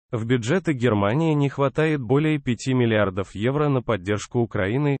В бюджете Германии не хватает более 5 миллиардов евро на поддержку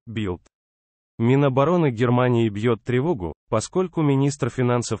Украины, Bild. Минобороны Германии бьет тревогу, поскольку министр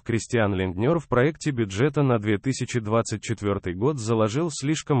финансов Кристиан Линднер в проекте бюджета на 2024 год заложил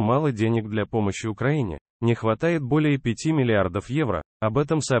слишком мало денег для помощи Украине. Не хватает более 5 миллиардов евро. Об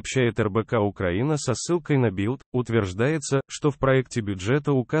этом сообщает РБК-Украина со ссылкой на Bild. Утверждается, что в проекте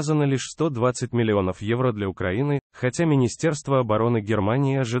бюджета указано лишь 120 миллионов евро для Украины, хотя Министерство обороны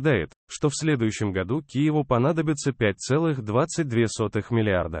Германии ожидает, что в следующем году Киеву понадобится 5,22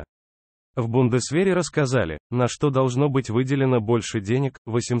 миллиарда. В Бундесвере рассказали, на что должно быть выделено больше денег: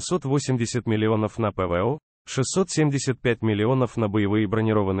 880 миллионов на ПВО, 675 миллионов на боевые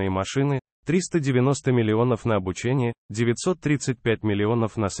бронированные машины, 390 миллионов на обучение, 935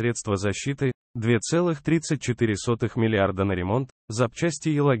 миллионов на средства защиты, 2,34 миллиарда на ремонт, запчасти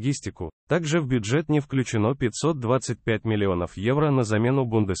и логистику. Также в бюджет не включено 525 миллионов евро на замену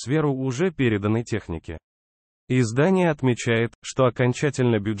Бундесверу уже переданной техники. Издание отмечает, что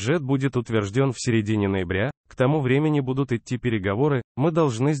окончательно бюджет будет утвержден в середине ноября, к тому времени будут идти переговоры, мы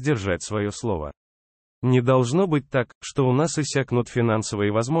должны сдержать свое слово. Не должно быть так, что у нас иссякнут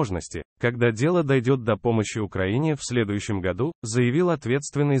финансовые возможности, когда дело дойдет до помощи Украине в следующем году, заявил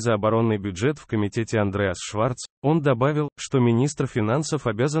ответственный за оборонный бюджет в комитете Андреас Шварц. Он добавил, что министр финансов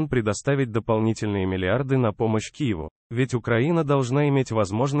обязан предоставить дополнительные миллиарды на помощь Киеву, ведь Украина должна иметь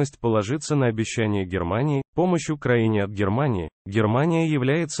возможность положиться на обещание Германии, помощь Украине от Германии. Германия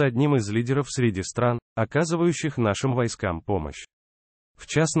является одним из лидеров среди стран, оказывающих нашим войскам помощь. В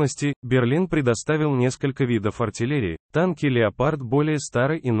частности, Берлин предоставил несколько видов артиллерии: танки «Леопард» более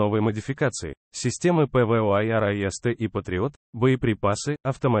старой и новой модификации, системы ПВО ИР-АЕСТ и «Патриот», боеприпасы,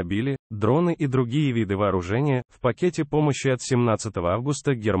 автомобили, дроны и другие виды вооружения. В пакете помощи от 17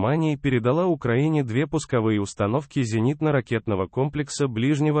 августа Германия передала Украине 2 пусковые установки зенитно-ракетного комплекса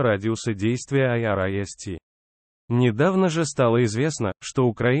ближнего радиуса действия ИР-АЕСТ. Недавно же стало известно, что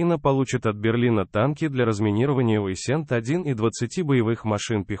Украина получит от Берлина танки для разминирования УСНТ-1 и 20 боевых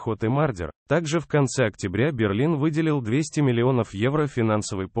машин пехоты «Мардер». Также в конце октября Берлин выделил 200 миллионов евро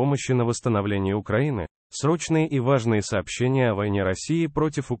финансовой помощи на восстановление Украины. Срочные и важные сообщения о войне России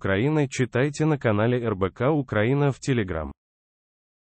против Украины читайте на канале РБК-Украина в Telegram.